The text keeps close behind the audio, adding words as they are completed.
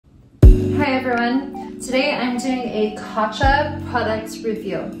everyone. Today I'm doing a Kacha product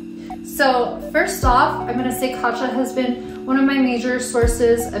review. So first off, I'm gonna say Kacha has been one of my major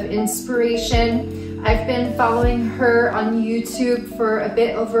sources of inspiration. I've been following her on YouTube for a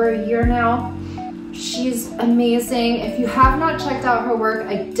bit over a year now. She's amazing. If you have not checked out her work,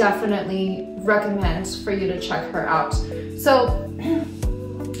 I definitely recommend for you to check her out. So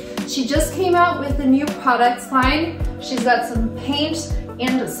she just came out with a new products line. She's got some paint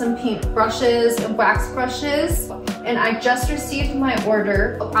and some paint brushes and wax brushes. And I just received my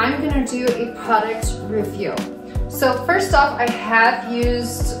order. I'm gonna do a product review. So first off, I have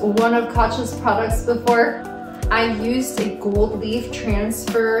used one of Kacha's products before. I used a gold leaf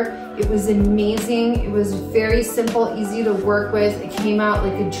transfer. It was amazing. It was very simple, easy to work with. It came out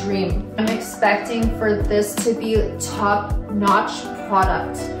like a dream. I'm expecting for this to be a top-notch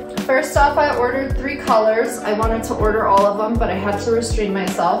product. First off, I ordered 3 colors. I wanted to order all of them, but I had to restrain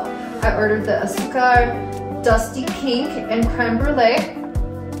myself. I ordered the Azúcar, Dusty Pink, and Creme Brulee.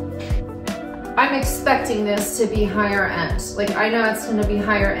 I'm expecting this to be higher end. Like, I know it's gonna be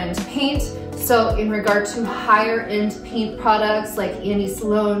higher end paint. So in regard to higher end paint products like Annie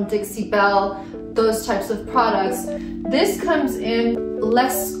Sloan, Dixie Belle, those types of products, this comes in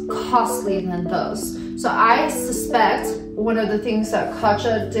less costly than those. So I suspect one of the things that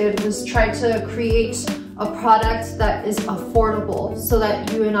Kacha did was try to create a product that is affordable so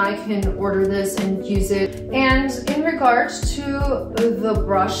that you and I can order this and use it. And in regards to the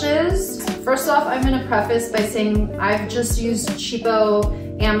brushes, first off, I'm gonna preface by saying I've just used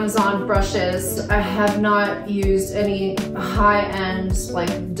cheapo Amazon brushes. I have not used any high-end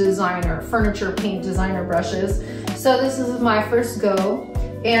like designer, furniture paint designer brushes. So this is my first go.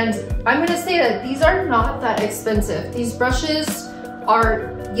 And I'm gonna say that these are not that expensive. These brushes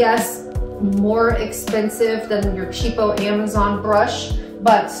are, yes, more expensive than your cheapo Amazon brush,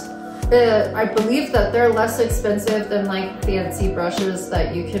 but I believe that they're less expensive than like fancy brushes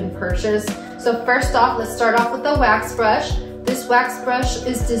that you can purchase. So first off, let's start off with the wax brush. This wax brush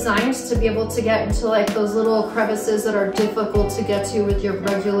is designed to be able to get into like those little crevices that are difficult to get to with your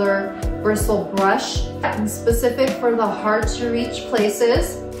regular bristle brush, and specific for the hard to reach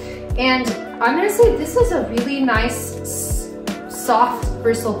places. And I'm gonna say this is a really nice soft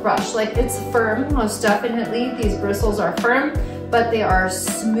bristle brush. Like, it's firm, most definitely. These bristles are firm, but they are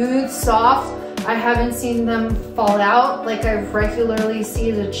smooth, soft. I haven't seen them fall out like I regularly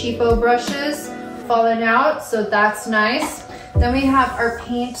see the cheapo brushes falling out, so that's nice. Then we have our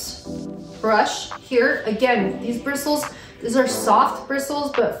paint brush here. Again, these bristles, these are soft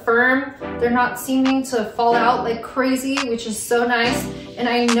bristles, but firm. They're not seeming to fall out like crazy, which is so nice. And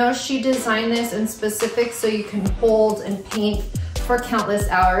I know she designed this in specific so you can hold and paint for countless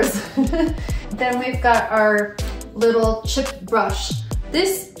hours. Then we've got our little chip brush.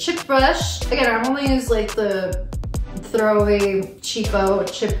 This chip brush, again, I've only used like the throwaway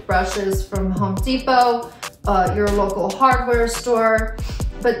cheapo chip brushes from Home Depot, your local hardware store.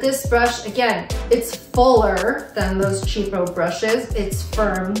 But this brush, again, it's fuller than those cheapo brushes. It's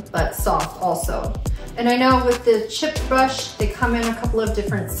firm, but soft also. And I know with the chip brush, they come in a couple of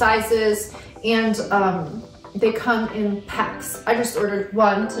different sizes, and they come in packs. I just ordered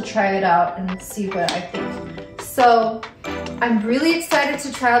one to try it out and see what I think. So I'm really excited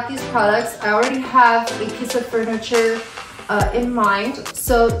to try out these products. I already have a piece of furniture in mind.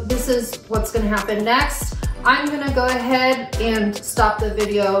 So this is what's gonna happen next. I'm gonna go ahead and stop the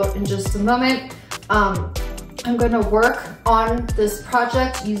video in just a moment. I'm gonna work on this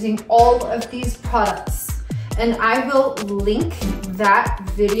project using all of these products, and I will link that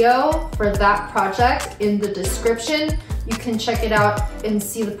video for that project in the description. You can check it out and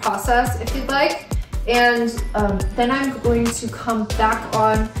see the process if you'd like. And then I'm going to come back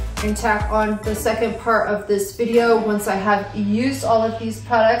on and tack on the second part of this video once I have used all of these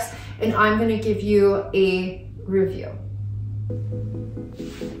products, and I'm gonna give you a review.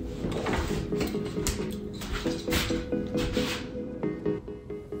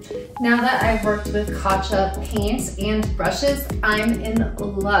 Now that I've worked with Kacha paints and brushes, I'm in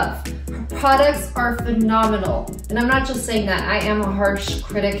love. Her products are phenomenal. And I'm not just saying that, I am a harsh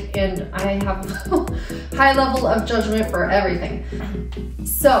critic and I have a high level of judgment for everything.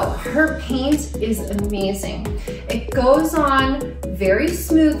 So her paint is amazing. It goes on very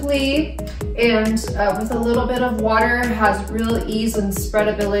smoothly, and with a little bit of water, has real ease and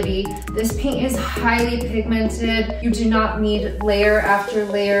spreadability. This paint is highly pigmented. You do not need layer after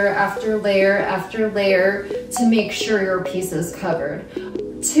layer after layer after layer to make sure your piece is covered.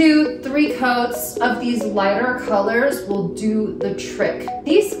 2-3 coats of these lighter colors will do the trick.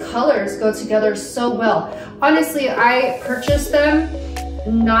 These colors go together so well. Honestly, I purchased them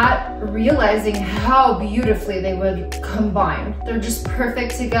not realizing how beautifully they would combine. They're just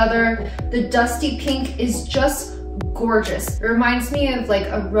perfect together. The dusty pink is just gorgeous. It reminds me of like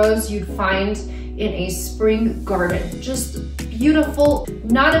a rose you'd find in a spring garden. Just beautiful,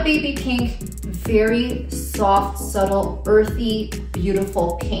 not a baby pink, very soft, subtle, earthy,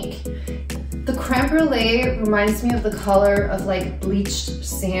 beautiful pink. The creme brulee reminds me of the color of like bleached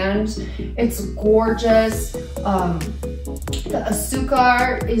sand. It's gorgeous. The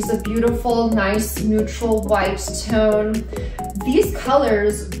azúcar is a beautiful, nice, neutral white tone. These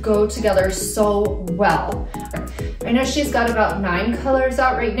colors go together so well. I know she's got about 9 colors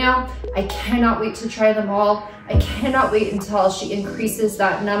out right now. I cannot wait to try them all. I cannot wait until she increases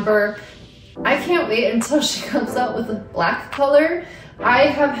that number. I can't wait until she comes out with a black color. I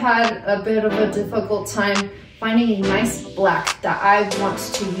have had a bit of a difficult time finding a nice black that I want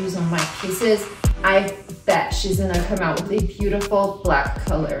to use on my pieces. I bet she's gonna come out with a beautiful black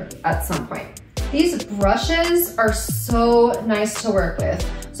color at some point. These brushes are so nice to work with.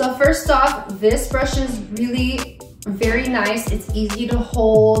 So first off, this brush is really very nice. It's easy to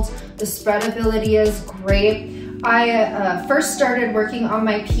hold. The spreadability is great. I first started working on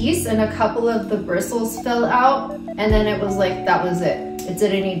my piece and a couple of the bristles fell out, and then it was like, that was it. It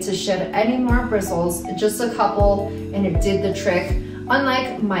didn't need to shed any more bristles, just a couple, and it did the trick.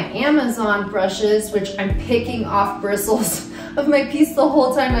 Unlike my Amazon brushes, which I'm picking off bristles of my piece the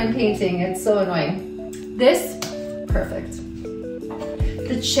whole time I'm painting. It's so annoying. This, perfect.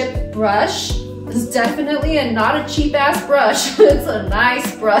 The chip brush is definitely not a cheap ass brush. It's a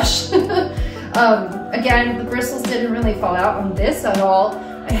nice brush. Again, the bristles didn't really fall out on this at all.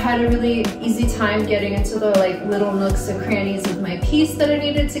 I had a really easy time getting into the like little nooks and crannies of my piece that I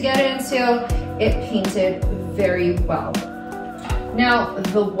needed to get into. It painted very well. Now,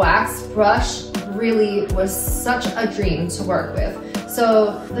 the wax brush really was such a dream to work with.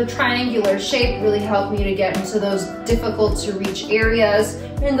 So the triangular shape really helped me to get into those difficult to reach areas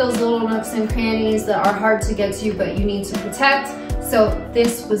and those little nooks and crannies that are hard to get to but you need to protect. So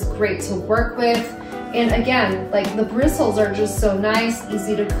this was great to work with. And again, like the bristles are just so nice,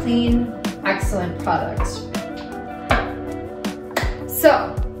 easy to clean, excellent product.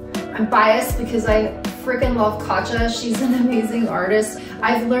 So I'm biased because I freaking love Kacha. She's an amazing artist.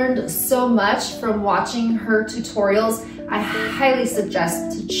 I've learned so much from watching her tutorials. I highly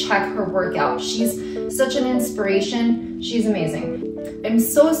suggest to check her work out. She's such an inspiration. She's amazing. I'm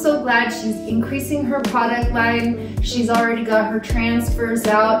so glad she's increasing her product line. She's already got her transfers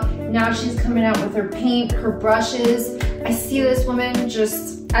out. Now she's coming out with her paint, her brushes. I see this woman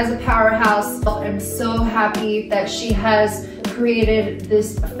just as a powerhouse. I'm so happy that she has created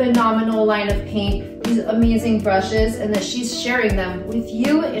this phenomenal line of paint, these amazing brushes, and that she's sharing them with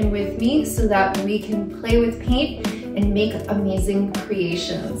you and with me so that we can play with paint and make amazing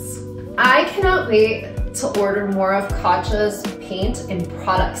creations. I cannot wait to order more of Kacha's paint and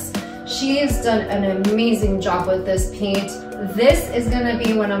products. She has done an amazing job with this paint. This is gonna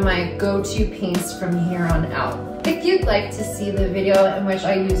be one of my go-to paints from here on out. If you'd like to see the video in which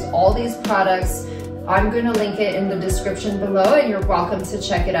I use all these products, I'm gonna link it in the description below and you're welcome to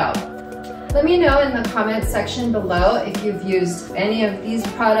check it out. Let me know in the comment section below if you've used any of these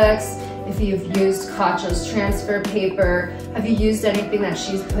products, if you've used Kacha's transfer paper, have you used anything that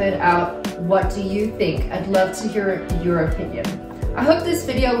she's put out? What do you think? I'd love to hear your opinion. I hope this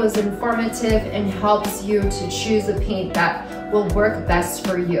video was informative and helps you to choose a paint that will work best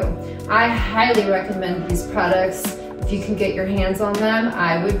for you. I highly recommend these products. If you can get your hands on them,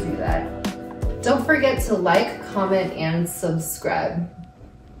 I would do that. Don't forget to like, comment, and subscribe.